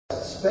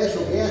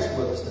Special guest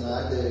with us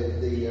tonight.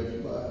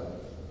 The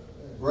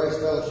Grace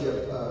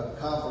Fellowship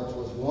Conference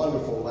was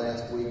wonderful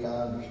last week,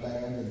 I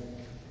understand.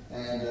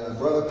 And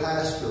Brother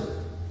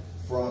Pastor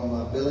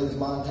from Billings,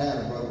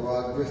 Montana, Brother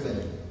Rod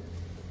Griffin,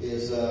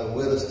 is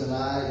with us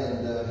tonight.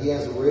 And he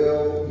has a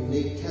real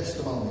unique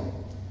testimony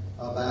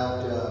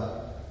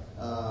about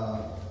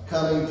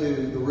coming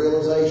to the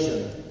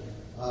realization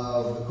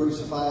of the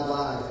crucified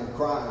life in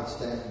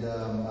Christ. And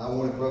I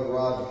wanted Brother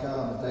Rod to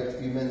come and take a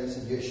few minutes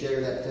and just share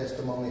that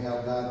testimony,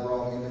 how God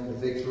brought him into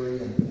victory.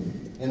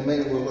 And in a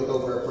minute we'll look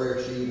over our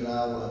prayer sheet and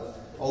I'll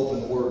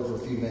open the Word for a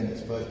few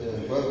minutes. But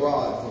Brother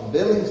Rod from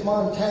Billings,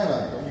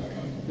 Montana,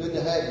 good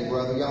to have you,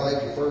 brother. Y'all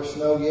had your first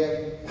snow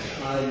yet?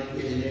 I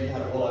didn't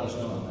have a whole lot of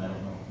snow. I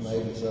don't know.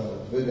 Maybe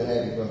so. Good to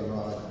have you, Brother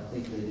Rod. I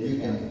think they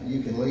did.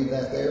 You can leave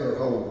that there or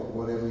hold it,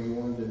 whatever you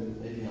want to do.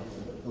 Maybe I'll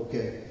do it.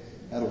 Okay,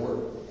 that'll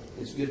work.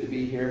 It's good to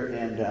be here,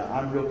 and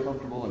I'm real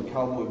comfortable in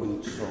cowboy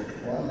boots. So,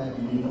 Well, I'm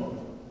happy you know.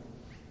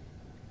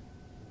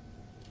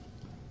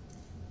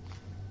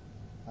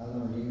 I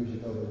learned years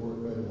ago they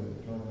work better when you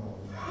turn them on.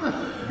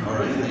 all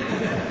right.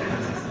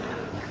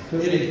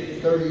 Took me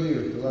 30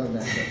 years to learn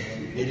that.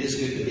 It is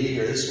good to be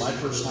here. This is my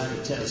first time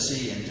in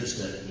Tennessee, and it's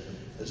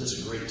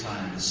just a great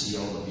time to see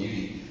all the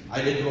beauty.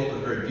 I did grow up in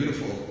a very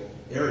beautiful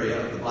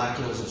area of the Black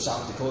Hills of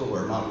South Dakota,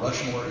 where Mount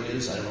Rushmore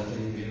is. I don't know if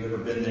any of you have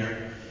ever been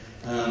there.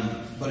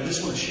 But I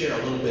just want to share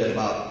a little bit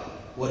about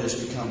what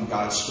has become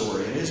God's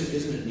story. And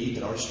isn't it neat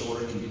that our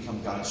story can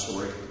become God's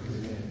story?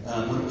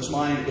 When it was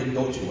mine, it didn't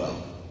go too well.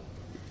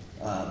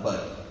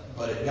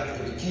 But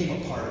it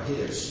became a part of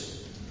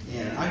His.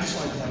 And I just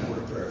like to have a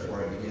word of prayer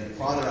before I begin.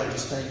 Father, I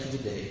just thank you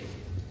today,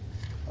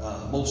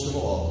 most of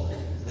all,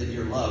 that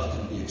your love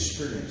can be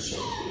experienced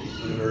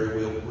in a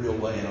very real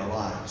way in our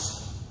lives.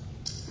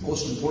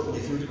 Most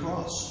importantly, through the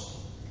cross.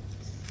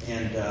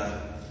 And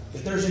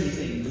if there's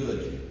anything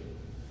good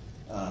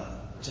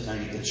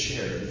tonight that's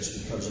shared, it's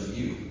because of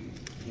you.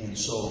 And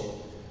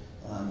so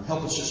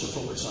help us just to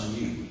focus on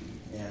you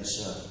as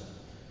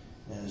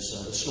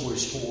the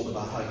story's told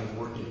about how you've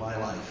worked in my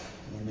life.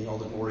 And may all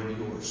the glory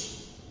be yours.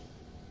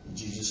 In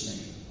Jesus'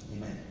 name,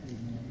 amen.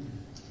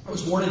 I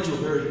was born into a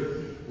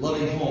very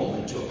loving home,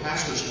 into a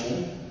pastor's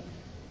home.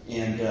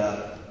 And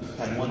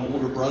had one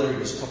older brother. He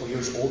was a couple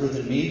years older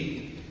than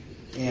me.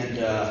 And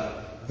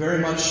very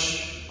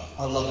much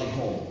a loving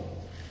home.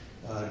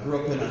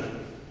 Grew up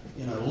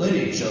in a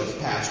lineage of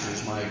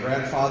pastors. My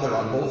grandfather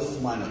on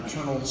both my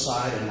maternal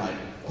side and my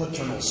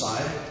paternal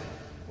side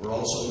were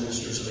also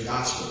ministers of the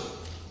gospel.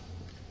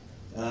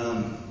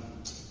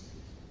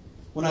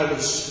 When I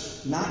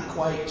was not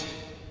quite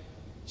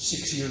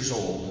 6 years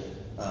old,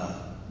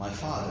 my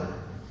father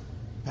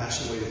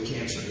passed away with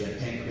cancer. He had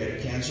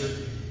pancreatic cancer.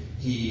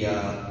 He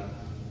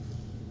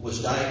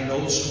was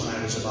diagnosed when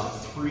I was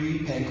about 3.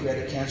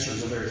 Pancreatic cancer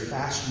is a very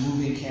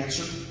fast-moving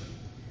cancer.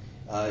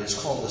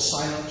 It's called the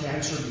silent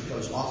cancer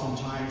because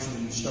oftentimes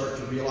when you start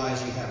to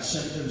realize you have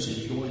symptoms and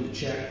you go in to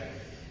check,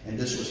 and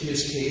this was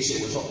his case,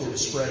 it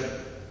was spread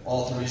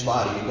all through his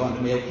body. He'd gone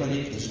to Mayo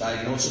Clinic. His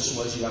diagnosis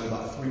was you have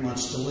about 3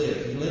 months to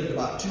live. He lived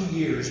about 2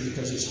 years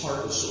because his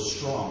heart was so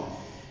strong.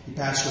 He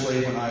passed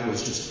away when I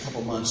was just a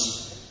couple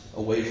months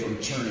away from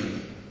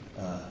turning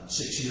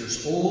 6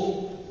 years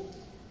old.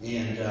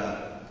 And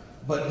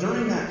but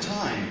during that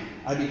time,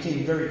 I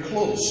became very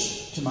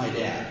close to my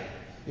dad.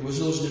 It was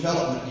those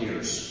development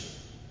years.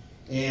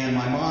 And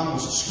my mom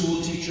was a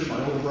school teacher. My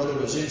older brother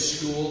was in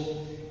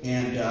school.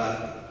 And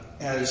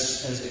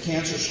as the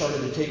cancer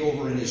started to take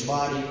over in his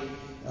body,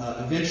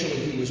 eventually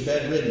he was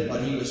bedridden.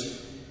 But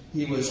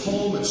he was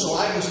home, and so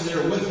I was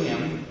there with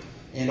him.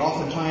 And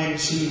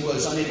oftentimes he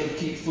was unable to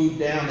keep food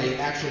down. They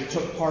actually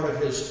took part of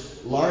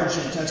his large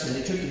intestine.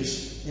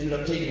 They ended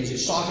up taking his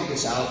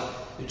esophagus out.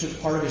 They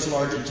took part of his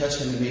large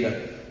intestine and made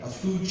a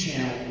food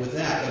channel with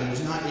that. But he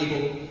was not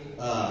able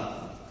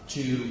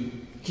to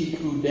keep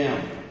food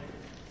down.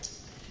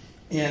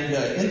 And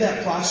in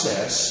that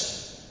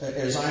process,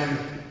 as I'm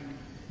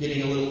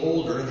getting a little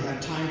older and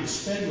had time to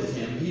spend with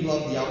him, he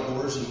loved the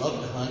outdoors. He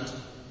loved to hunt.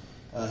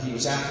 He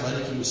was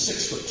athletic. He was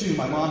 6'2".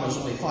 My mom was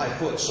only 5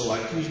 foot, so I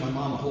accused my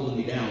mom of holding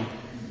me down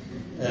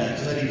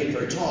because I didn't get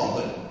very tall.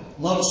 But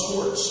loved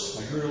sports.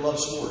 I grew to love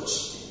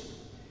sports.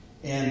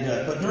 And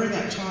but during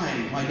that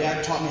time, my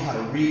dad taught me how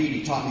to read.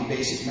 He taught me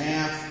basic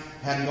math.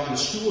 Hadn't gone to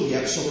school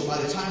yet, so by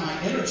the time I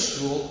entered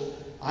school,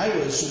 I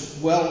was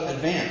well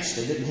advanced.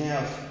 They didn't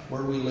have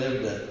where we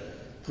lived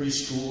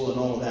preschool and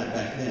all of that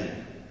back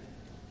then.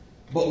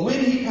 But when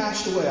he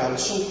passed away, I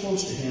was so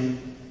close to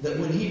him that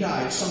when he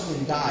died,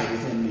 something died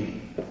within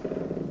me.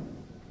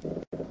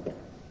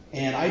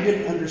 And I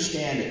didn't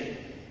understand it.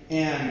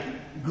 And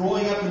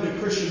growing up in a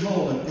Christian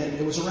home, and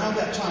it was around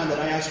that time that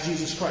I asked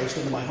Jesus Christ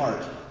into my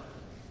heart.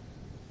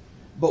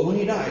 But when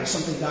he died,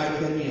 something died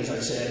within me, as I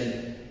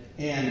said,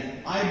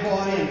 and I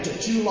bought into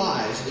 2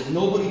 lies that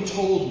nobody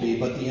told me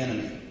but the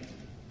enemy.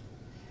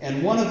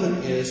 And one of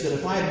them is that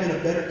if I had been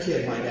a better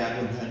kid, my dad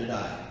wouldn't have had to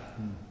die.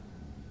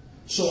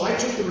 So I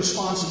took the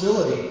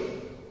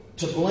responsibility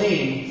to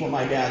blame for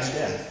my dad's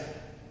death.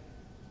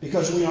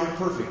 Because we aren't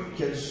perfect.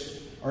 Kids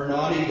are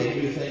naughty,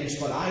 they do things,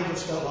 but I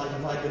just felt like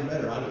if I'd been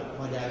better,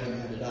 my dad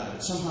wouldn't have had to die.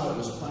 But somehow it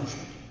was a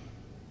punishment.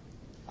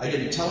 I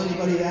didn't tell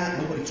anybody that.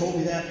 Nobody told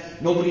me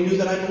that. Nobody knew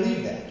that I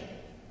believed that.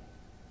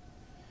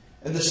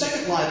 And the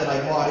second lie that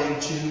I bought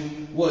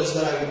into was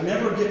that I would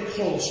never get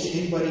close to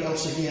anybody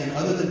else again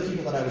other than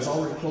people that I was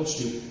already close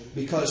to,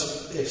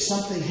 because if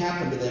something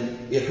happened to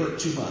them, it hurt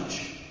too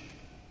much.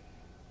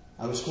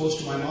 I was close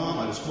to my mom.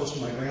 I was close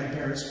to my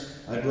grandparents,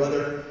 my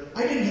brother.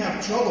 I didn't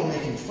have trouble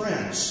making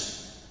friends.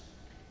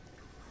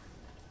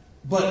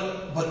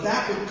 But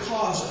that would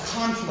cause a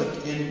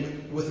conflict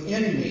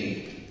within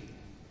me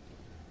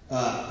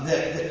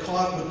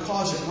that would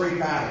cause a great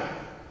battle.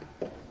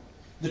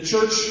 The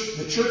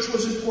church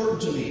was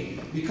important to me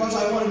because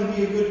I wanted to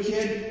be a good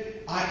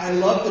kid. I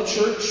loved the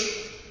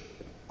church.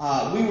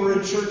 We were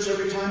in church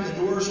every time the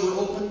doors were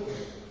open.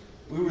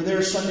 We were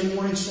there Sunday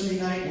morning, Sunday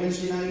night,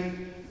 Wednesday night.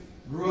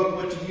 Grew up,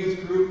 went to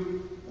youth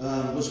group.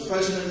 Was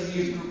president of the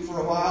youth group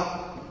for a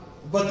while.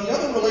 But the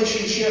other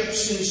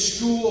relationships in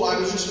school, I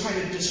was just kind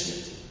of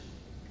distant.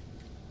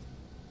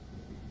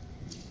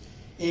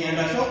 And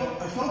I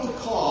felt a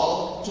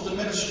call to the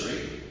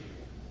ministry.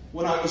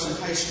 When I was in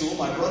high school,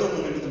 my brother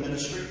went into the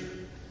ministry.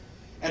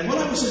 And when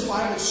I was in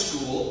Bible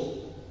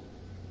school,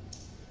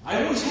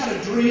 I always had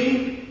a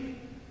dream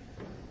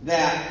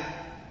that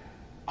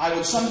I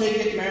would someday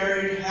get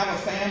married, have a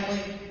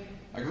family.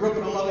 I grew up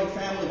in a loving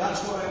family.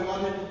 That's what I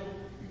wanted.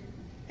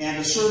 And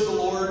to serve the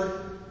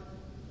Lord.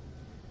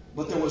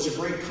 But there was a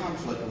great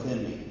conflict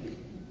within me.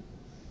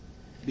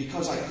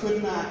 Because I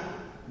could not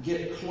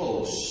get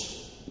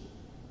close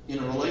in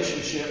a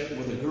relationship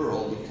with a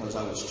girl because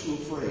I was too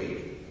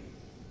afraid.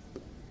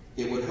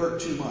 It would hurt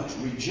too much.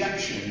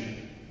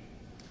 Rejection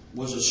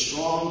was a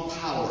strong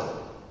power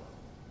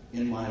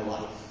in my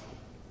life.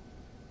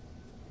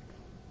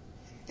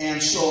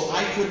 And so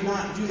I could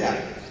not do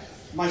that.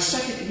 My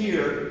second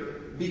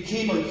year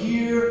became a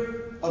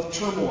year of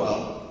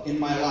turmoil in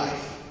my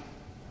life.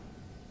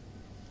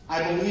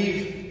 I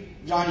believe,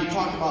 John, you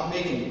talked about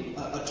making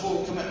a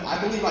total commitment.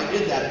 I believe I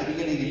did that at the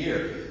beginning of the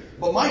year.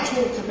 But my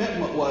total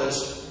commitment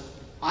was,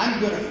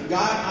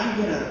 God, I'm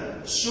going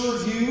to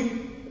serve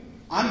you.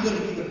 I'm going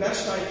to be the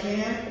best I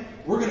can.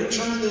 We're going to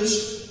turn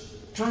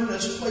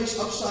this place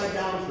upside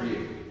down for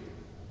you.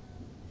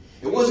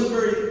 It wasn't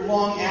very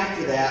long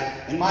after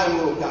that, and my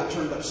world got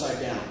turned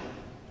upside down.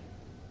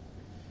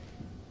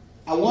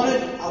 I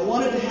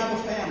wanted to have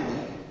a family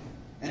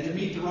and to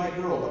meet the right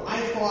girl, but I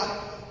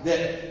thought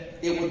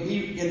that it would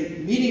be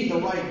in meeting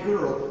the right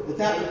girl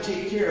that would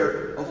take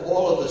care of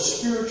all of the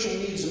spiritual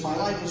needs in my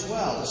life as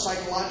well, the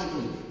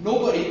psychologically.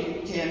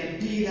 Nobody can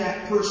be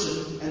that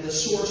person and the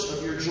source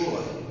of your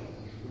joy.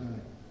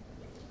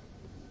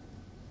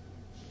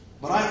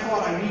 But I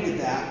thought I needed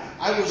that.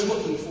 I was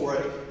looking for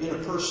it in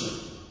a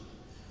person,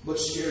 but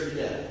scared to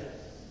death.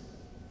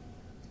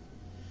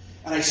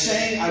 And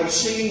I was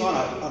singing on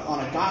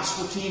a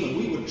gospel team, and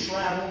we would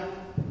travel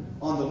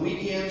on the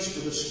weekends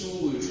for the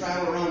school. We would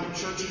travel around to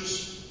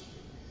churches.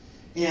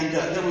 And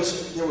there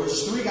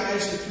was 3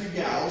 guys and 3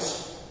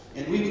 gals,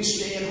 and we would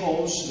stay in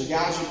homes. The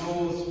gals would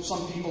go with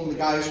some people, and the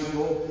guys would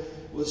go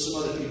with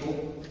some other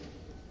people.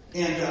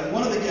 And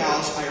one of the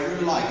gals I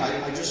really liked.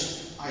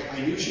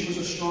 I knew she was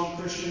a strong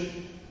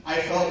Christian.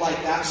 I felt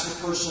like that's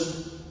the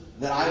person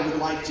that I would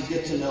like to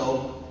get to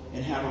know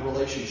and have a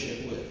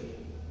relationship with.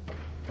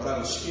 But I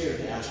was scared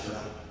to ask her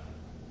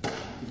out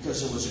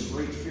because there was a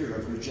great fear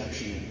of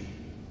rejection in me.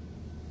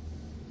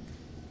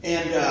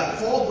 And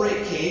fall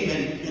break came,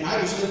 and I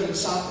was living in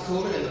South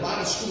Dakota, and the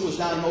Bible school was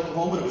down in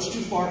Oklahoma, and it was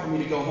too far for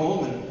me to go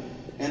home.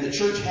 And the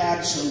church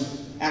had some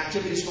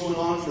activities going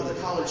on for the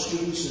college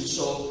students, and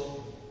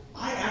so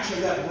I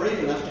actually got brave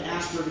enough to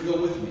ask her to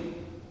go with me.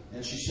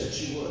 And she said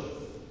she would.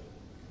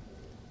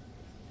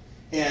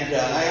 And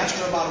I asked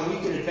her about a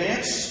week in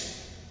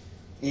advance.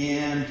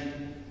 And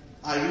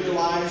I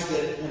realized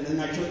that, and then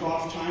I took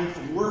off time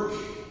from work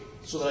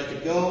so that I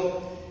could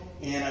go.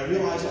 And I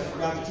realized I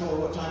forgot to tell her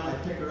what time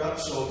I'd pick her up.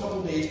 So a couple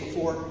of days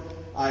before,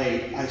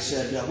 I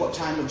said, what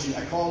time would you,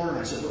 I called her and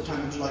I said, what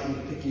time would you like me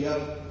to pick you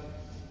up?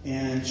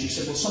 And she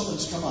said, well,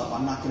 something's come up.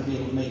 I'm not going to be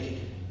able to make it.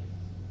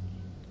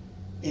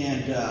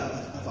 And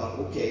I thought,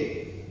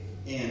 okay.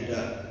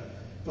 And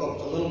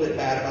felt a little bit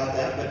bad about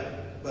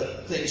that,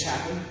 but things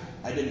happened.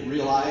 I didn't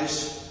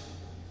realize.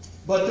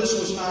 But this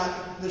was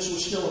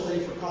still a thing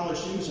for college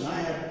students, and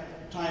I had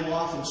time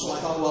off, and so I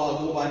thought, well,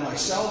 I'll go by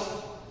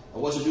myself. I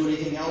wasn't doing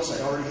anything else.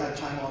 I'd already had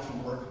time off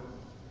from work.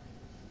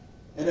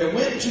 And I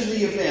went to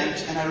the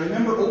event, and I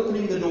remember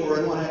opening the door,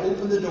 and when I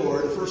opened the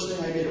door, the first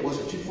thing I did, it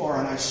wasn't too far,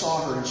 and I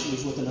saw her, and she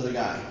was with another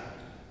guy.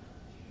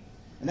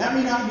 And that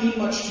may not mean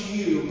much to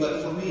you,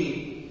 but for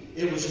me,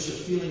 it was just a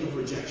feeling of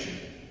rejection.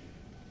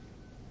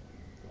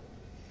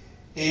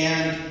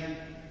 And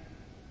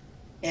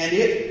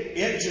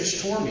it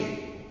just tore me.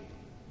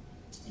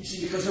 You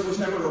see, because there was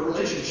never a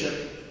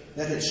relationship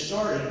that had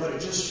started, but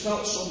it just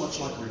felt so much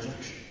like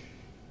rejection.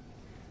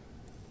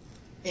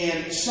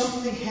 And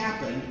something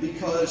happened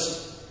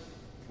because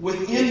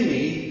within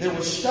me, there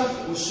was stuff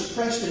that was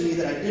suppressed in me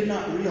that I did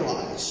not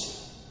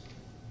realize.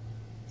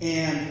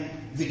 And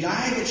the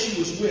guy that she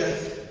was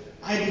with,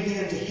 I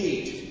began to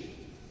hate.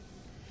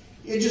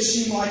 It just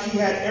seemed like he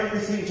had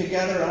everything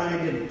together and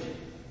I didn't.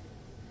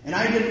 And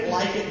I didn't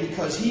like it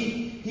because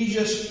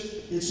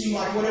it seemed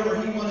like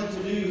whatever he wanted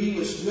to do, he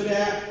was good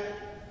at.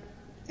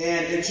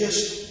 And it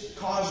just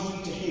caused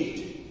me to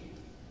hate.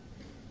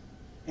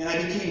 And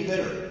I became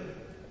bitter.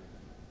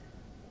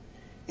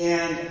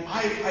 And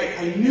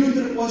I knew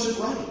that it wasn't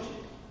right.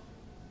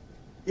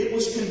 It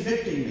was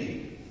convicting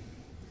me.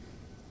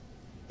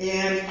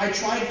 And I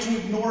tried to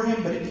ignore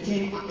him, but it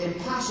became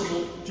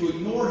impossible to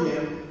ignore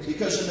him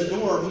because in the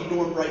dorm, he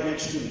dormed right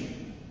next to me.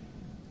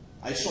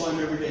 I saw him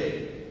every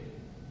day.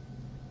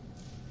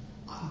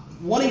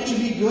 Wanting to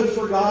be good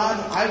for God,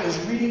 I was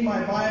reading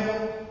my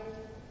Bible.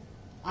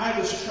 I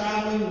was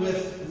traveling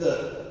with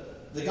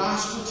the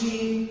gospel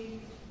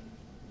team.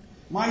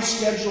 My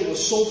schedule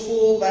was so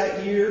full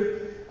that year.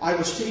 I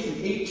was taking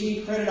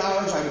 18 credit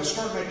hours. I would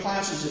start my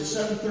classes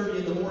at 7:30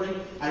 in the morning.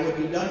 I would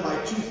be done by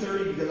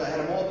 2:30 because I had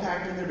them all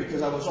packed in there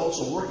because I was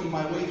also working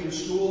my way through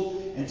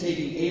school and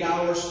taking 8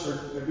 hours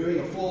or doing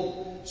a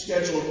full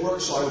schedule of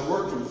work. So I would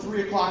work from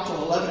 3 o'clock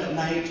till 11 at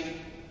night.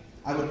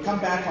 I would come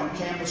back on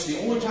campus. The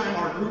only time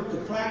our group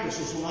could practice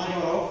was when I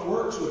got off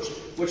work,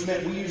 which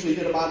meant we usually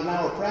did about an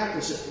hour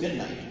practice at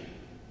midnight.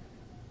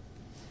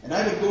 And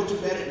I would go to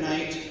bed at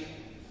night,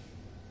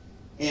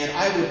 and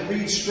I would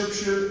read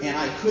Scripture, and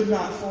I could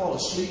not fall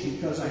asleep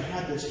because I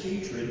had this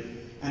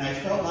hatred, and I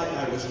felt like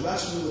I was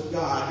wrestling with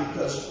God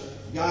because,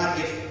 God,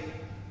 if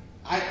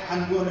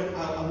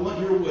I want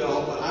your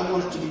will, but I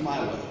want it to be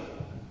my way.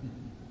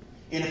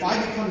 And if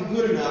I become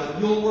good enough,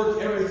 you'll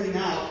work everything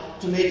out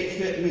to make it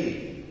fit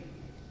me.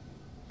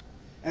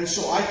 And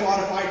so I thought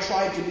if I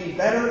tried to be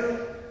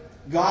better,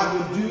 God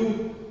would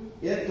do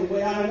it the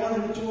way I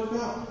wanted it to work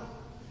out.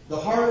 The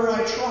harder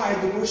I tried,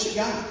 the worse it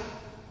got.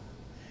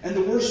 And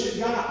the worse it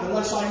got, the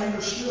less I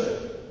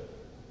understood.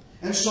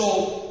 And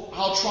so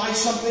I'll try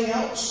something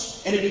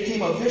else. And it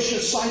became a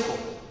vicious cycle.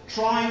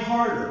 Trying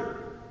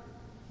harder.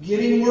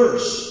 Getting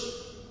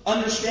worse.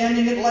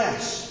 Understanding it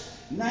less.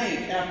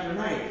 Night after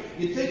night.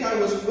 You'd think I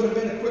would have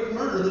been a quick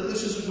learner that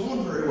this isn't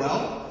going very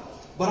well.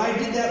 But I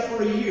did that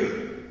for a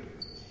year.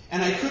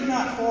 And I could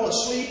not fall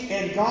asleep,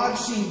 and God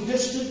seemed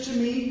distant to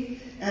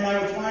me, and I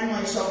would find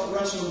myself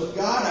wrestling with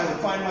God. I would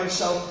find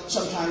myself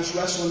sometimes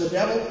wrestling the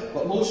devil,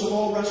 but most of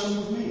all wrestling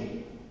with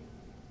me.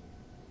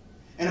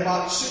 And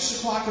about 6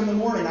 o'clock in the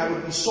morning, I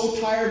would be so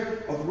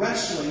tired of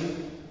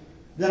wrestling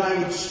that I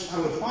would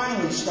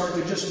finally start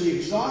to just be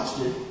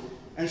exhausted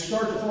and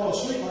start to fall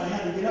asleep when I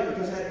had to get up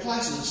because I had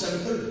classes at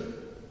 7:30.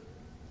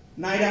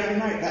 Night after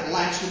night, that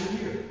lasted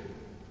a year.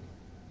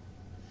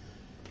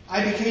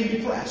 I became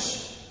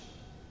depressed.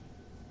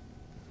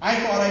 I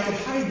thought I could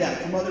hide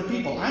that from other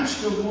people. I'm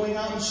still going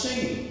out and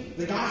singing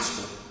the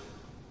gospel.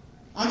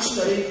 I'm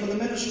studying for the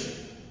ministry.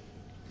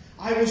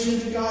 I was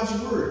into God's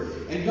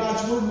Word. And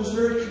God's Word was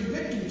very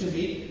convicting to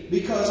me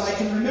because I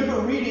can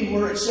remember reading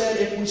where it said,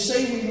 if we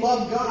say we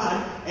love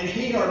God and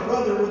hate our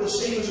brother, we're the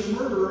same as a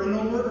murderer, and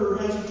no murderer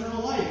has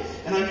eternal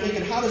life. And I'm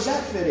thinking, how does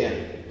that fit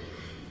in?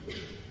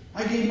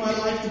 I gave my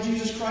life to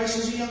Jesus Christ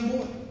as a young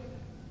boy.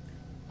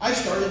 I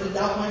started to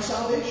doubt my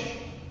salvation.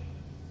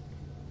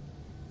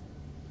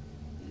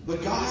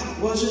 But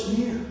God wasn't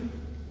near.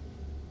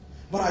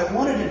 But I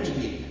wanted Him to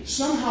be.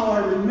 Somehow I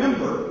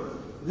remember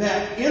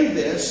that in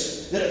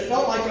this, that it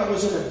felt like I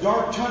was in a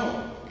dark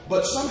tunnel.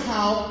 But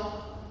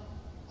somehow,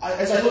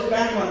 as I look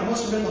back on it, it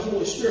must have been the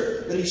Holy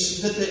Spirit. That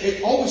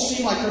it always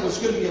seemed like there was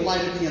going to be a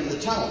light at the end of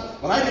the tunnel.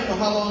 But I didn't know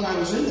how long I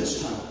was in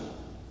this tunnel.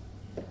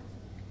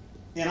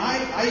 And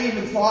I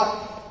even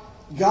thought,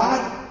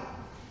 God,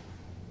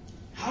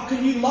 how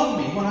can you love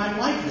me when I'm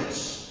like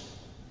this?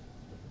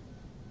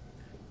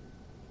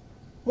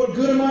 What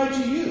good am I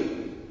to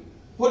you?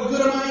 What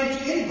good am I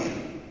to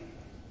anybody?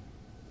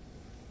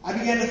 I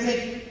began to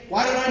think,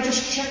 why didn't I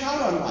just check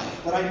out on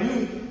life? But I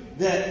knew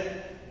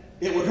that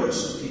it would hurt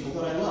some people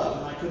that I loved,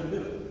 and I couldn't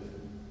do it.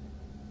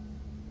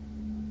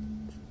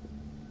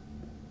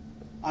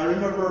 I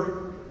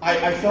remember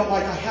I felt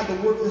like I had to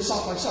work this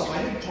out myself.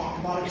 I didn't talk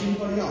about it to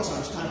anybody else. I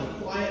was kind of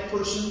a quiet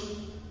person.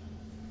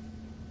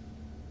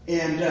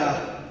 And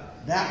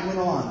that went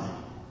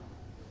on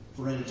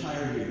for an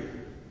entire year.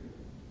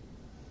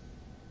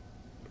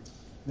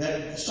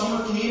 That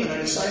summer came and I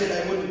decided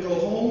I wouldn't go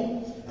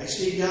home. I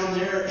stayed down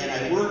there and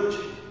I worked.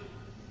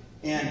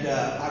 And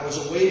I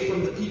was away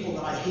from the people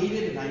that I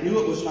hated, and I knew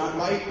it was not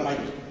right, but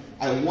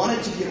I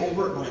wanted to get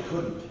over it, but I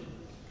couldn't.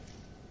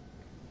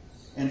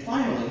 And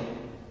finally,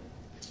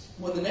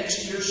 when the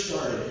next year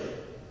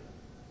started,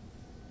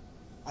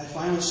 I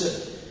finally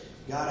said,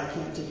 God, I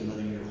can't take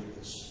another year like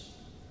this.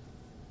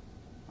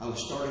 I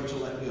was starting to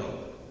let go.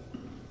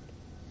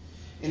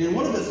 And in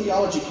one of the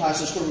theology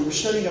classes where we were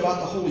studying about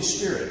the Holy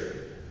Spirit,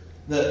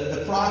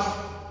 the prof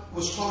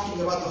was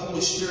talking about the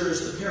Holy Spirit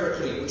as the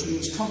Paraclete, which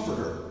means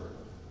comforter.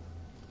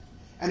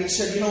 And he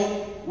said,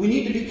 we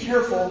need to be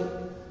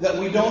careful that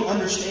we don't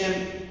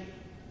understand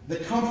the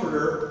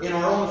comforter in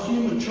our own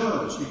human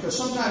terms, because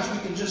sometimes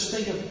we can just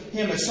think of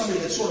him as somebody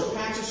that sort of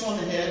pats us on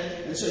the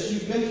head and says,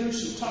 you've been through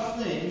some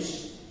tough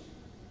things,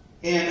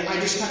 And I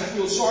just kind of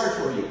feel sorry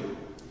for you.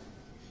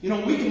 You know,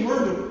 we can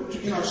learn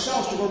to in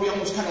ourselves to where we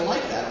almost kind of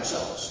like that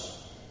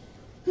ourselves.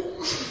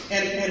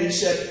 And he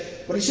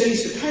said,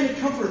 he's the kind of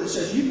comforter that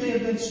says, you may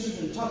have been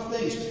through tough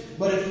things,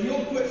 but if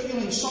you'll quit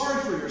feeling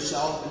sorry for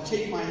yourself and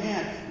take my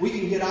hand, we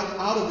can get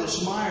out of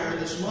this mire,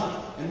 this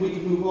muck, and we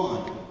can move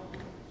on.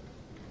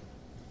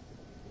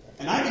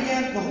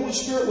 And the Holy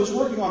Spirit was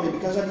working on me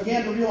because I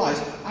began to realize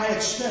I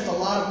had spent a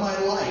lot of my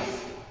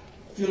life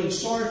feeling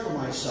sorry for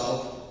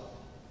myself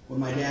when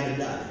my dad had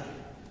died.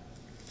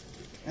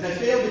 And I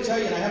failed to tell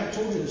you, and I haven't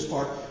told you this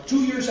part,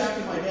 2 years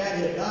after my dad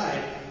had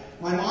died,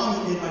 my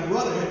mom and my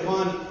brother had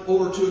gone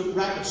over to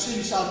Rapid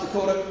City, South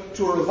Dakota,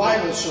 to a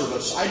revival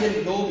service. I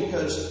didn't go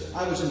because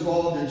I was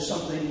involved in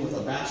something with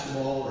a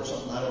basketball or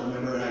something, I don't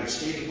remember, and I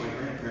stayed with my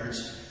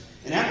grandparents.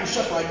 And after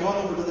supper, I'd gone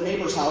over to the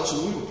neighbor's house,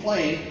 and we were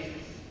playing,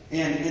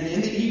 and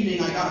in the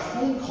evening, I got a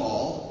phone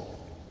call,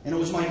 and it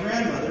was my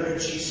grandmother,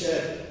 and she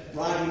said,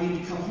 Rod, you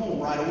need to come home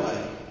right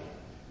away.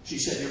 She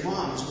said, your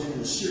mom has been in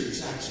a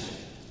serious accident.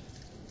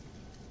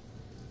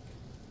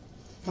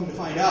 Come to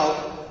find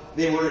out,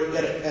 they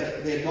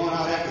had gone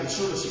out after the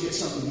service to get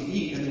something to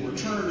eat, and they were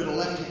turned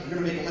going to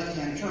make a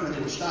left-hand turn, and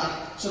they were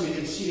stopped. Somebody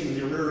didn't see them, and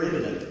they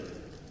rear-ended them.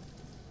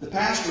 The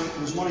pastor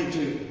was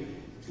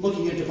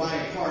looking into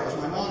buying a car. It was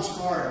my mom's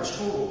car. It was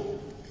totaled.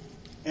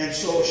 And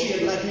so she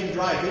had let him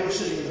drive. They were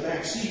sitting in the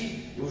back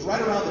seat. It was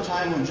right around the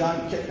time when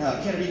John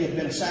Kennedy had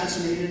been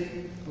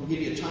assassinated. We'll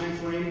give you a time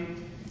frame.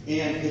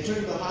 And they took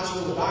her to the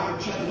hospital. The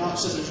doctor checked them out,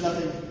 said there's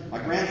nothing. My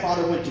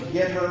grandfather went to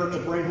get her, to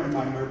bring her and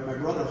my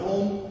brother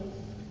home.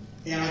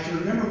 And I can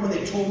remember when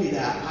they told me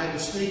that, I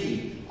was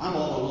thinking, I'm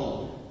all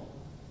alone.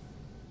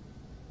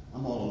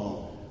 I'm all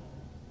alone.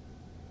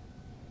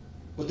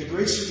 But the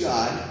grace of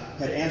God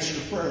had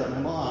answered a prayer that my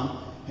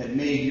mom had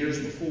made years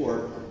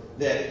before,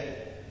 that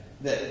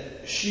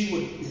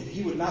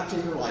he would not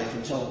take her life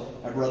until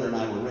my brother and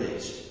I were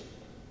raised.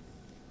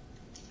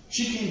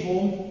 She came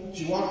home,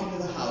 she walked into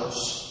the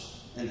house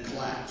and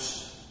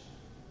collapsed.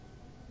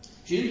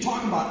 She didn't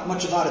talk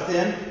much about it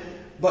then,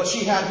 but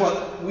she had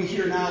what we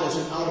hear now as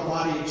an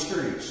out-of-body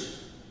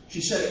experience.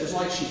 She said it was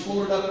like she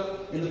floated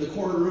up into the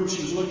corner room.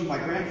 She was looking, my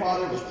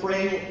grandfather was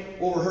praying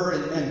over her,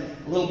 and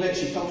a little bit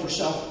she felt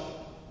herself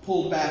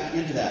pulled back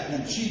into that.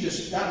 And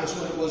that was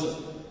when it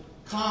wasn't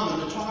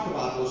common to talk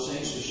about those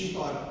things, so she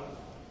thought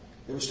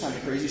it was kind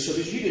of crazy. So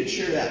she didn't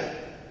share that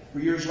for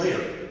years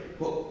later.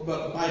 But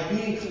by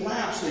being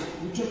collapsed,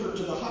 we took her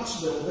to the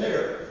hospital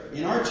there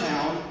in our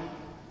town,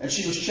 and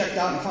she was checked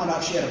out and found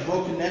out she had a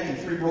broken neck and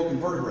 3 broken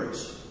vertebrae.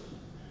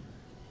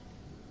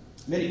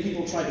 Many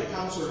people tried to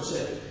counsel her and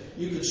said,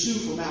 you could sue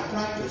for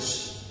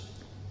malpractice.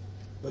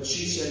 But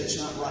she said it's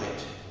not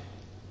right.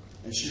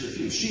 And she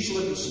refused. She's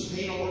lived with some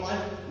pain all her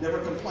life, never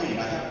complained.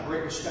 I have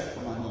great respect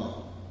for my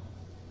mom.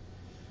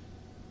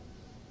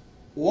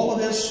 All of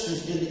this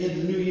is in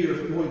the new year,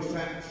 going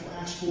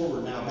fast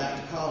forward now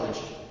back to college.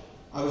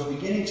 I was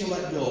beginning to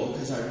let go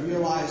because I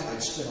realized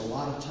I'd spent a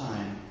lot of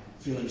time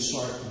feeling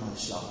sorry for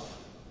myself.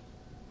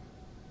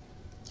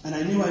 And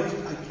I knew I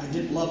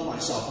didn't love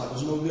myself. I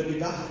was no good to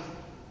God.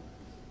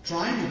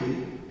 Trying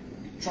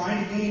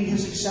to gain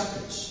His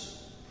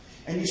acceptance.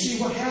 And you see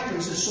what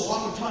happens is so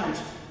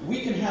oftentimes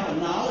we can have a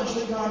knowledge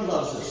that God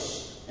loves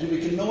us, and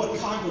we can know it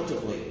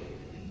cognitively.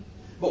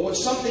 But when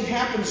something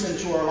happens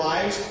into our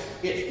lives,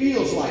 it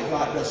feels like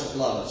God doesn't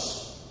love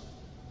us.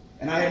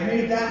 And I had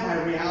made that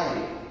my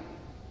reality.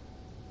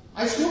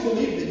 I still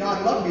believed that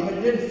God loved me, but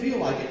it didn't feel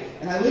like it.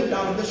 And I lived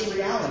out of this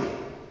reality.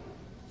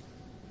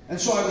 And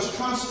so I was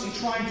constantly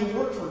trying to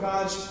work for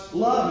God's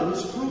love and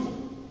His approval.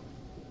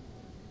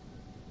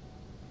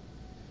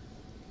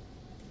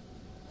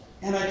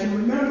 And I can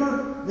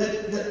remember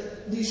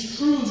that these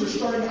truths are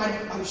starting,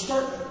 I'm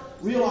starting to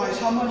realize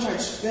how much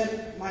I'd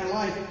spent my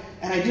life,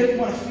 and I didn't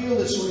want to feel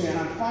this way, and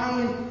I'm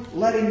finally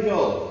letting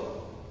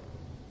go.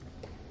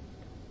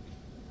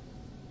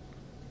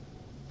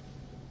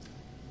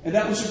 And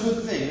that was a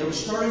good thing. There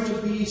was starting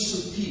to be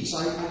some peace.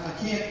 I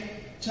can't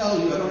tell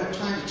you, I don't have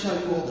time to tell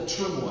you all the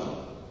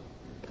turmoil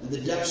and the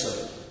depths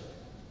of it.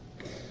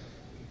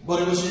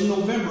 But it was in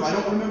November, I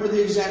don't remember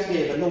the exact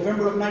day, but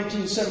November of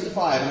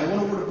 1975, and I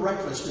went over to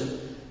breakfast, and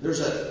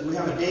we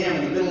have a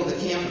dam in the middle of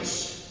the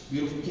campus,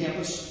 beautiful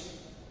campus.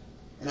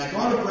 And I'd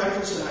gone to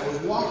breakfast, and I was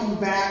walking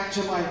back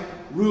to my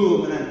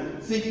room, and I'm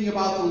thinking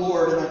about the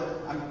Lord, and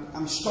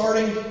I'm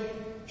starting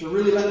to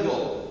really let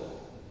go.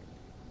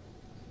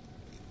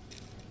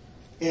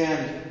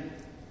 And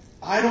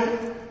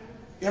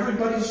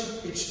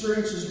everybody's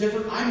experience is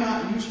different. I'm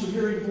not used to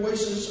hearing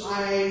voices,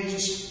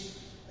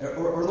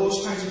 or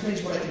those kinds of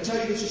things, but I can tell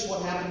you this is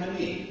what happened to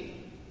me.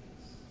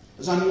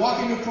 As I'm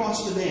walking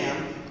across the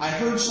dam, I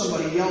heard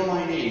somebody yell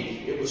my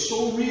name. It was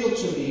so real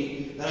to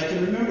me that I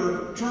can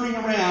remember turning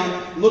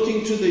around,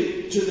 looking to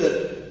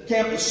the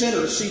campus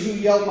center to see who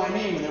yelled my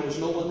name, and there was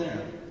no one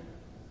there.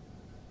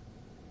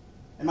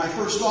 And my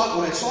first thought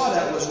when I saw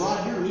that was,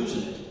 Rod, you're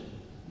losing it.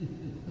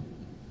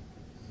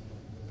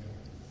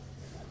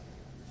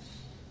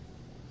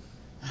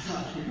 I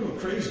thought, you're going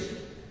crazy.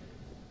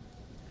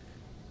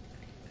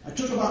 I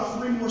took about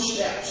 3 more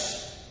steps.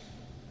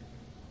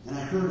 And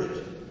I heard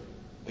it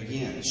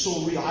again.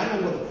 So real. I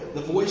don't know whether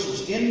the voice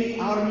was in me,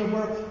 out of me,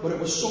 where, but it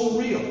was so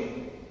real.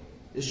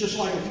 It's just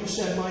like if you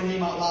said my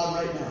name out loud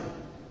right now.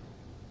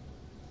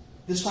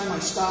 This time I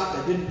stopped.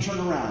 I didn't turn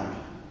around.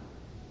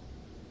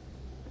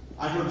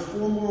 I heard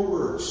 4 more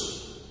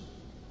words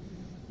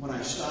when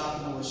I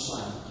stopped and I was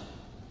silent.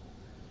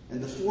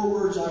 And the 4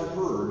 words I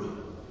heard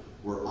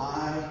were,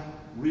 I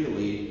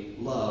really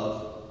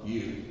love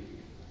you.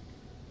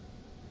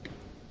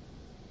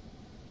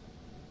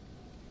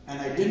 And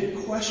I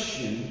didn't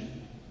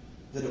question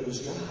that it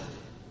was God.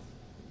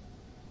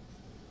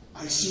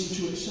 I seemed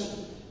to accept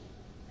it.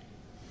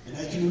 And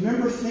I can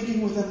remember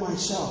thinking within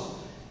myself,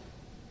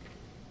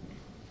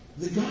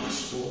 the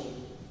gospel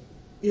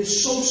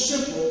is so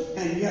simple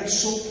and yet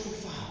so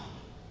profound.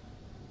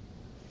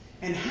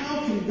 And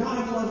how can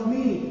God love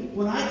me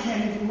when I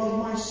can't even love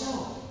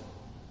myself?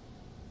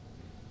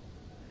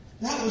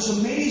 That was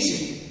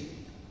amazing.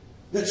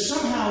 That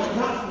somehow it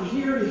got from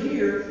here to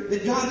here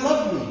that God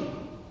loved me.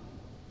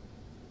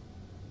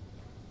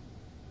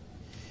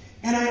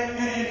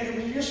 And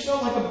it just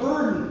felt like a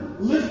burden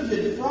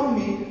lifted from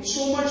me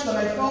so much that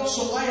I felt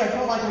so light I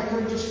felt like I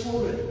could have just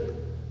floated.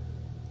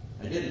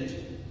 I didn't.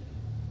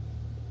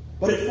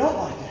 But it felt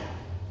like that.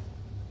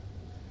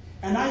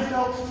 And I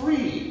felt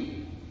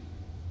free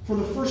for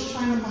the first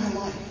time in my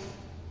life.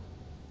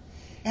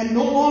 And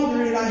no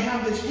longer did I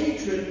have this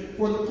hatred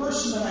for the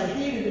person that I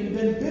hated and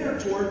been bitter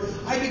toward.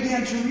 I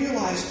began to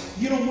realize,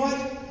 you know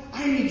what?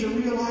 I need to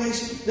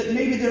realize that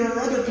maybe there are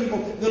other people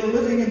that are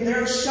living in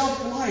their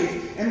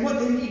self-life and what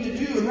they need to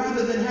do. And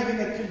rather than having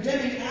a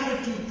condemning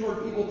attitude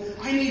toward people,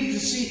 I needed to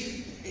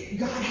see,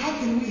 God, how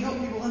can we help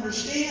people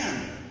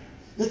understand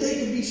that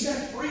they can be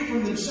set free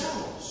from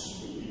themselves?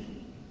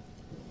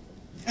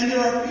 And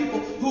there are people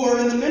who are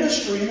in the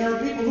ministry, and there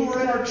are people who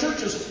are in our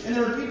churches, and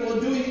there are people who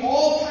are doing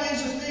all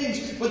kinds of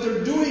things, but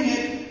they're doing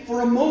it for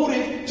a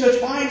motive to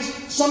find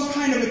some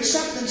kind of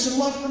acceptance and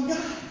love from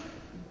God.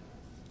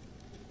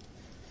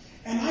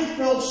 And I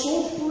felt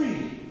so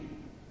free.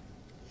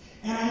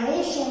 And I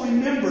also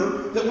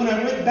remember that when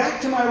I went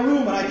back to my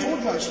room, and I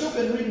told you I'd still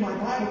been reading my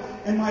Bible,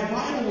 and my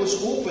Bible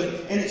was open,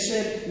 and it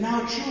said,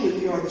 now truly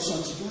we are the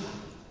sons of God.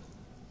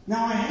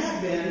 Now I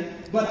have been,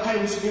 but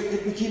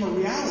it became a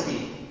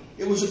reality.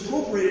 It was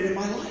appropriated in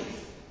my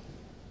life.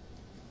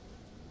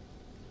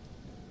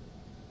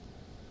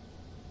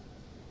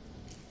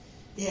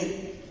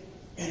 And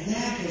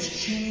that has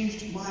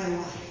changed my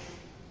life.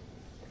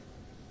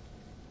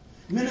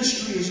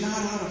 Ministry is not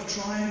out of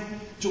trying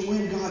to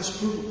win God's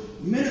approval.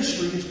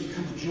 Ministry has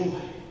become a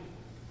joy.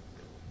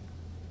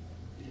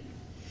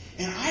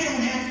 And I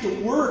don't have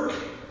to work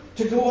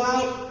to go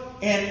out,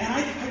 and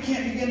I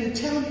can't begin to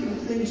tell you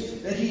the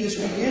things that He has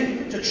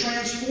begun to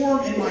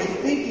transform in my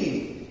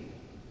thinking.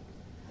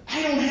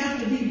 I don't have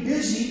to be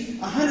busy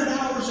 100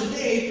 hours a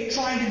day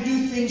trying to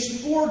do things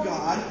for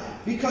God,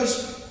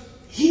 because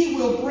He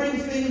will bring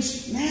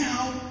things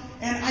now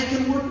and I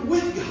can work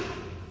with God.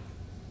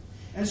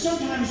 And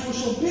sometimes we're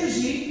so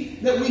busy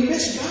that we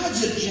miss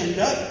God's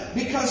agenda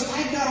because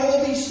I've got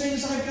all these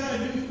things I've got to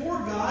do for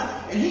God,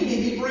 and He may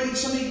be bringing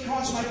something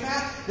across my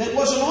path that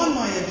wasn't on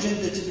my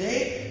agenda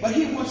today, but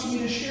He wants me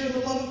to share the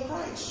love of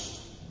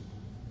Christ.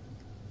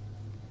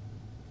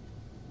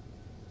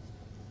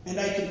 And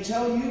I can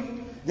tell you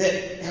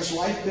that, has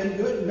life been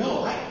good?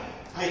 No,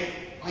 I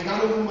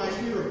got over my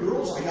fear of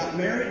girls. I got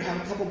married,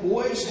 have a couple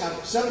boys,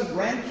 have 7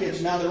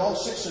 grandkids now. They're all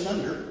 6 and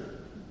under.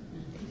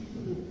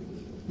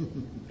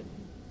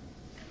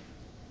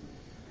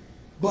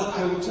 But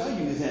I will tell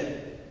you that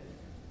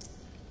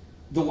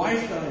the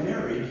wife that I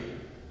married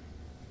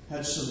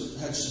had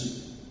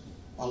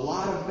a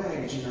lot of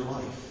baggage in her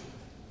life.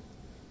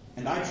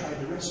 And I tried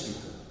to rescue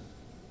her.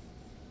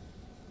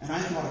 And I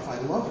thought if I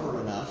love her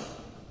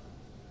enough,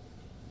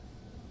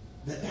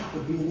 that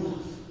would be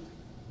enough.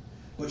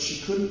 But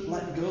she couldn't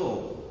let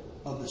go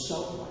of the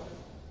self-life.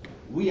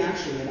 We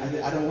actually, and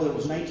I don't know whether it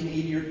was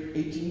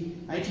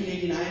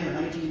 1989 or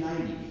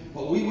 1990,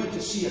 but we went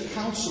to see a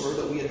counselor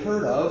that we had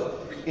heard of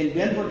in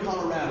Denver,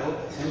 Colorado,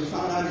 and we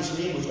found out his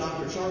name was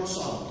Dr. Charles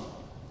Solomon.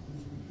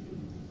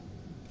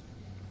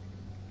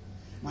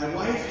 My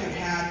wife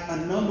had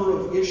a number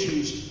of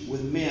issues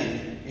with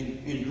men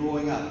in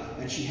growing up,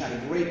 and she had a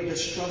great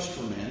distrust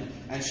for men,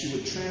 and she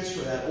would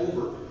transfer that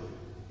over.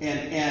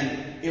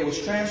 And it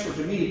was transferred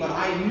to me, but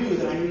I knew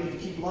that I needed to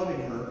keep loving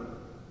her.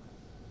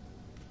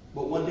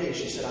 But one day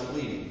she said, I'm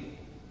leaving.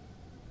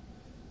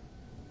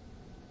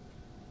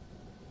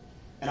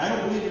 And I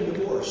don't believe in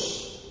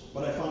divorce,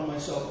 but I found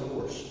myself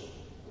divorced.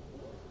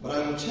 But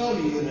I will tell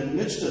you that in the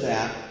midst of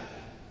that,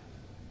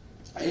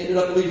 I ended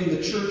up leaving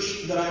the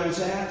church that I was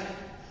at.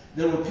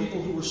 There were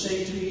people who were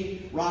saying to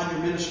me, Rod,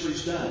 your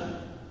ministry's done.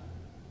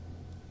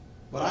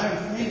 But I am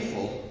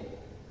thankful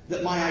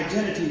that my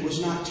identity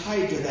was not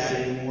tied to that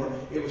anymore.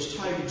 It was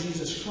tied to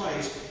Jesus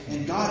Christ.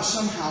 And God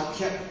somehow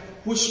kept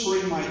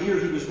whispering in my ear.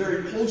 He was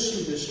very close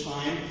to this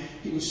time.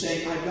 He was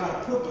saying, I've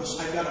got a purpose,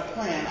 I've got a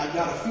plan, I've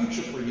got a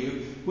future for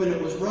you. When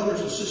it was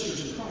brothers and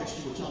sisters in Christ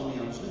who were telling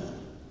me I was done.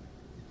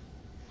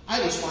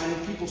 I was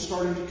finding people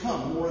starting to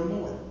come more and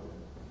more.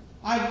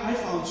 I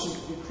found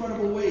some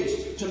incredible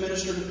ways to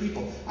minister to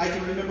people. I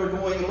can remember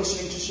going and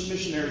listening to some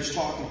missionaries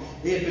talking.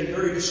 They had been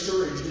very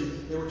discouraged,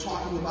 and they were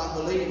talking about,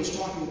 the lady was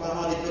talking about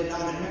how they'd been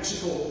down in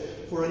Mexico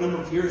for a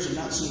number of years and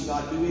not seen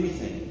God do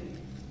anything.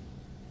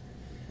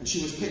 And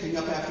she was picking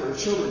up after her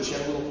children. She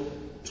had a little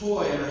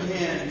toy in her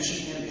hand,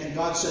 and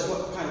God said,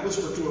 what kind of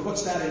whispered to her,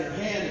 "What's that in your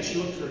hand?" And she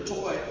looked at her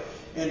toy,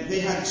 and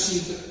they hadn't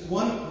seen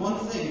one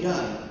thing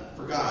done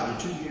for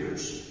God in 2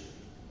 years.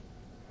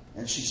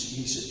 And she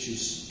said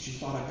she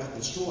thought, "I got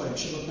this toy." And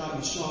she looked out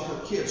and saw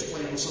her kids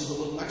playing with some of the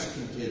little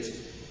Mexican kids.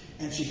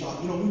 And she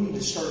thought, we need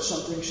to start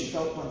something. She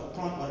felt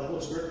prompted by the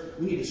Holy Spirit,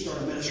 we need to start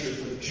a ministry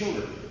for the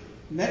children.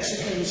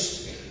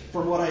 Mexicans,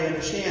 from what I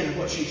understand and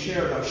what she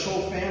shared, are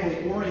so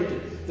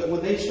family-oriented that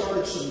when they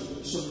started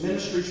some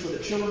ministries for the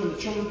children, and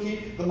the children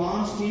came, the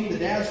moms came, the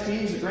dads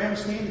came, the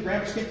grandmas came,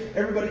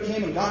 everybody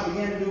came, and God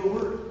began to do a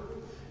work.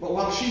 But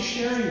while she's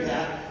sharing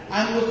that,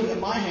 I'm looking at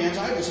my hands.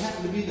 I just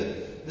happened to be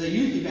the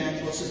youth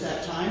evangelist at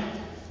that time,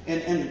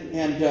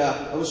 and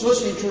I was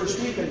listening to her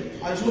speak,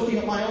 and I was looking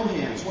at my own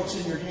hands. What's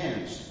in your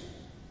hands?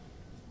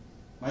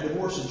 My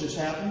divorce had just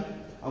happened.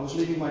 I was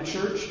leaving my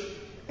church,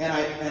 and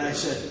I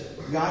said,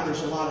 "God,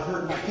 there's a lot of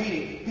hurt and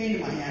pain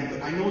in my hand,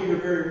 but I know you're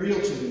very real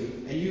to me,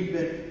 and you've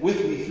been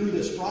with me through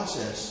this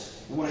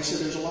process." And when I said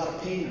there's a lot of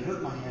pain and hurt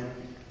in my hand,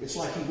 it's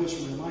like He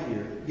whispered in my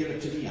ear, "Give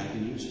it to me, I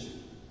can use it."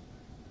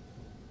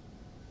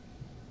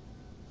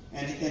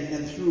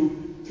 And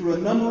through a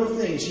number of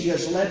things, He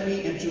has led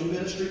me into a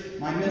ministry.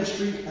 My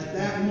ministry at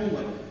that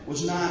moment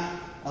was not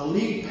a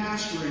lead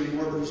pastor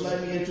anymore, but He's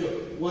led me into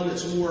one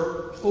that's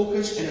more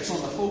focused, and it's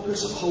on the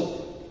focus of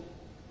hope.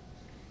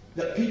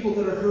 That people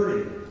that are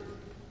hurting.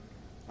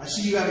 I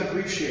see you have a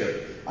grief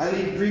share. I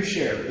lead grief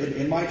share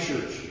in my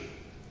church.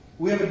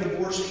 We have a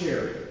divorce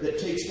care that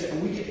takes that,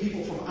 and we get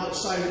people from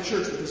outside the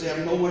church because they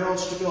have nowhere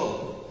else to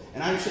go.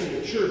 And I'm saying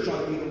the church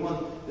ought to be the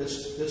one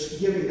that's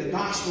giving the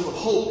gospel of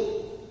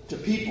hope to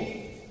people.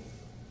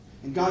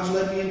 And God's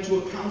led me into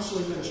a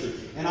counseling ministry.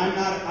 And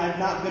I've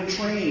not been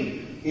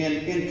trained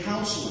in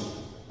counseling.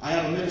 I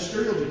have a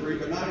ministerial degree,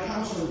 but not a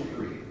counseling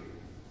degree.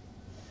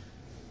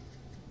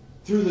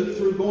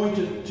 Through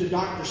going to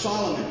Dr.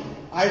 Solomon,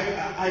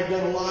 I've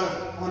done a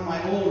lot on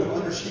my own of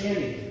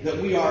understanding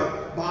that we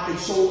are body,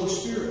 soul, and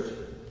spirit.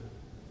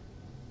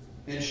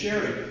 And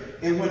sharing.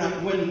 And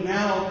when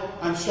now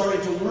I'm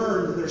starting to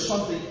learn that there's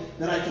something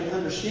that I can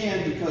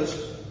understand because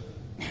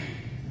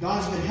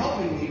God's been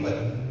helping me,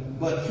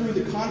 but through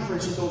the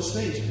conference of those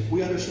things,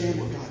 we understand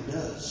what God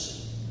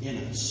does in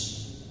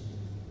us.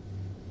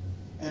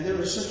 And there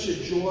is such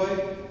a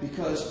joy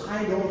because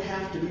I don't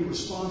have to be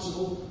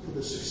responsible for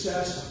the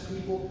success of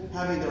people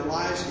having their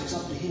lives. It's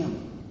up to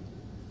Him.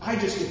 I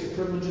just get the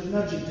privilege of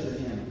nudging them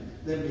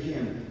to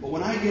Him. But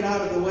when I get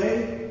out of the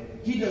way,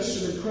 He does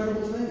some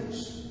incredible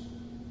things.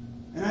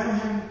 And I don't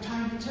have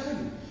time to tell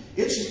you.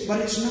 But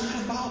it's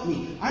not about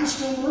me. I'm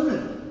still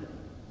learning.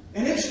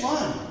 And it's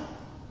fun.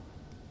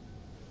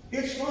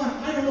 It's fun.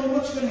 I don't know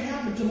what's going to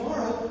happen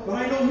tomorrow, but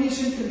I know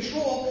He's in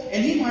control,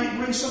 and He might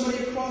bring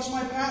somebody across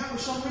my path for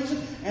some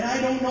reason, and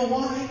I don't know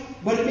why,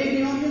 but it may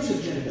be on His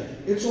agenda.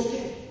 It's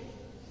okay.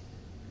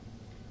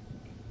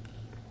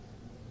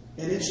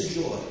 And it's a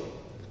joy.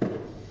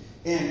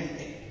 And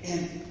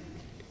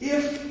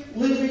if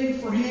living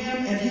for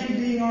Him and Him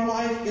being our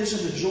life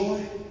isn't a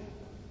joy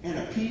and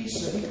a peace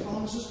that He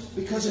promises,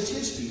 because it's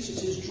His peace,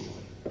 it's His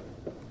joy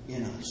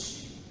in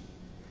us.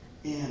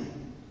 And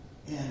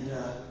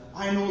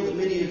I know that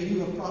many of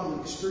you have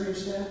probably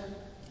experienced that.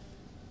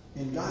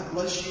 And God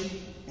bless you.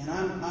 And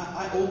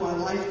I owe my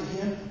life to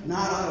Him,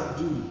 not out of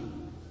duty.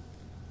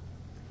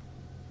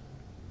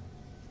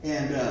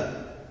 And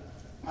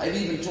I've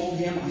even told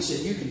Him, I said,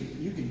 you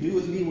can do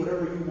with me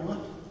whatever you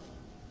want.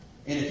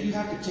 And if you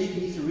have to take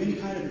me through any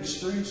kind of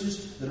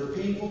experiences that are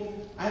painful,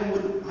 I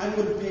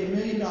wouldn't pay $1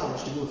 million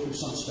to go through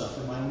some stuff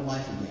in my own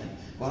life again.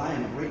 But I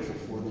am grateful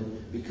for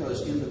them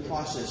because in the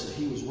process that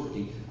He was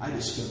working, I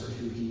discovered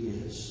who He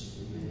is.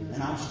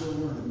 And I'm still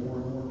learning more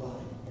and more about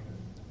Him.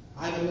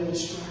 I've only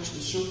scratched the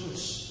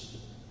surface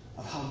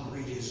of how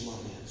great His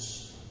love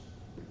is.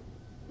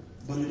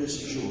 But it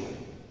is a joy.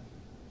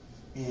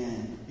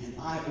 And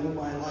I owe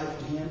my life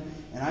to Him.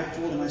 And I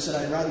told Him, I said,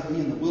 I'd rather be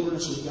in the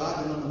wilderness with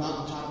God than on the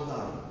mountaintop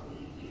without Him.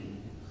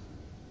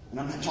 And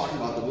I'm not talking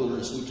about the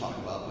wilderness we talk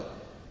about, but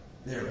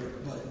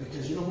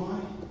because you know why?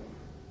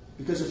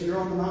 Because if you're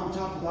on the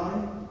mountaintop without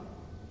Him,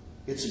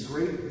 it's a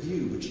great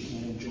view, but you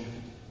can't enjoy it.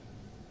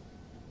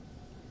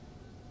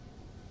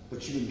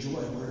 But you enjoy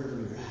it wherever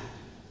you're at.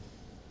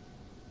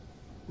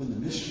 When the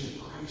mystery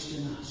of Christ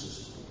in us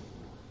is full.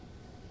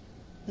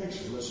 Thanks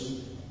for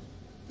listening.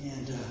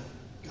 And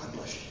God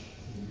bless you.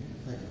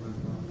 Thank you, Brother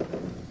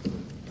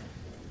Ron.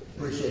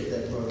 Appreciate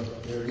that, brother.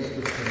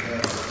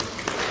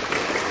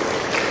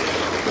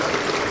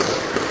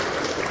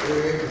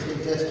 Very interesting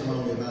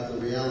testimony about the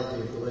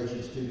reality of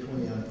Galatians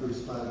 2:20. I'm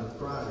crucified with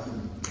Christ,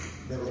 and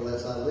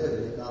nevertheless I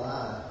live, yet not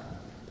I.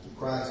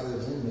 Christ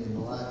lives in me, and the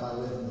life I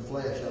live in the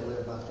flesh, I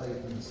live by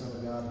faith in the Son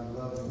of God who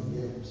loved me and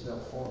gave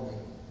Himself for me.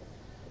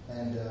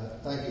 And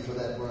thank you for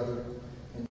that, brother.